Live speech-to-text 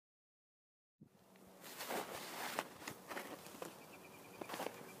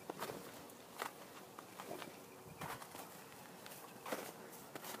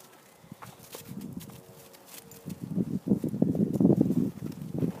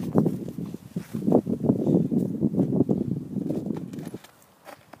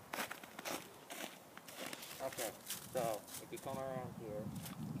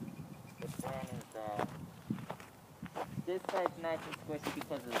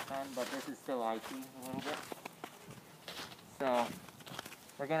pen, but this is still icy a little bit. So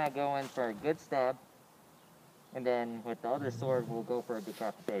we're gonna go in for a good stab, and then with the other sword, we'll go for a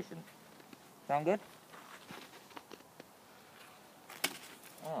decapitation. Sound good?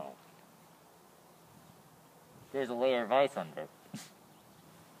 Oh. There's a layer of ice under.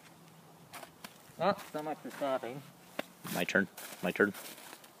 Well, so much for stabbing. My turn. My turn.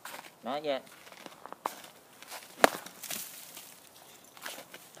 Not yet.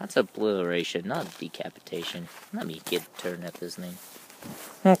 That's obliteration, not decapitation. Let me get a turn at this thing.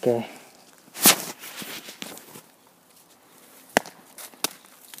 Okay.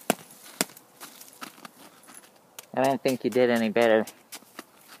 I don't think you did any better.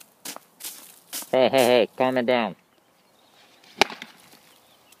 Hey, calm it down.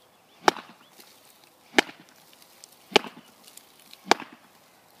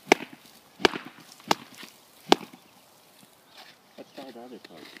 Let's try the other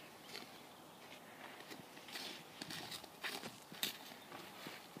sword.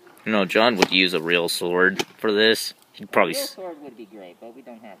 You know, John would use a real sword for this. He'd probably. A real sword would be great, but we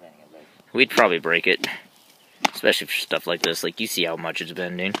don't have any of those. We'd probably break it. Especially for stuff like this. Like, you see how much it's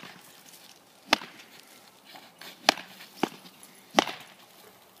bending.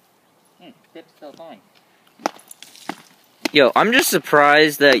 Tip's still fine. Yo, I'm just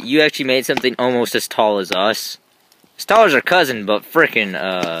surprised that you actually made something almost as tall as us. As tall as our cousin, but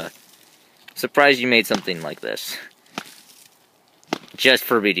frickin', surprised you made something like this. Just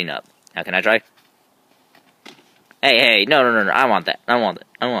for beating up. Now, can I try? Hey, no, I want that. I want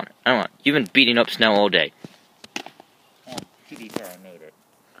it. You've been beating up snow all day. Well, to be fair, I made it.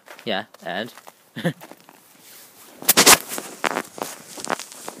 Yeah, and?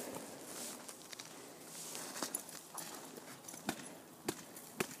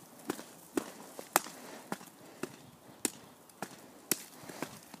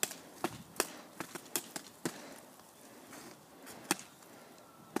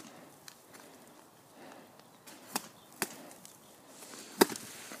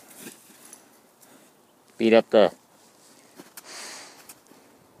 Beat up the...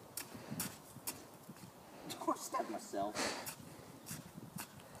 Of course, stab myself.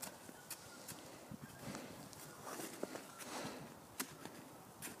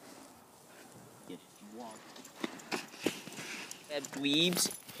 Yes, you want. Dweebs,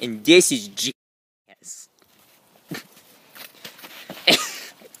 and this is G. Yes.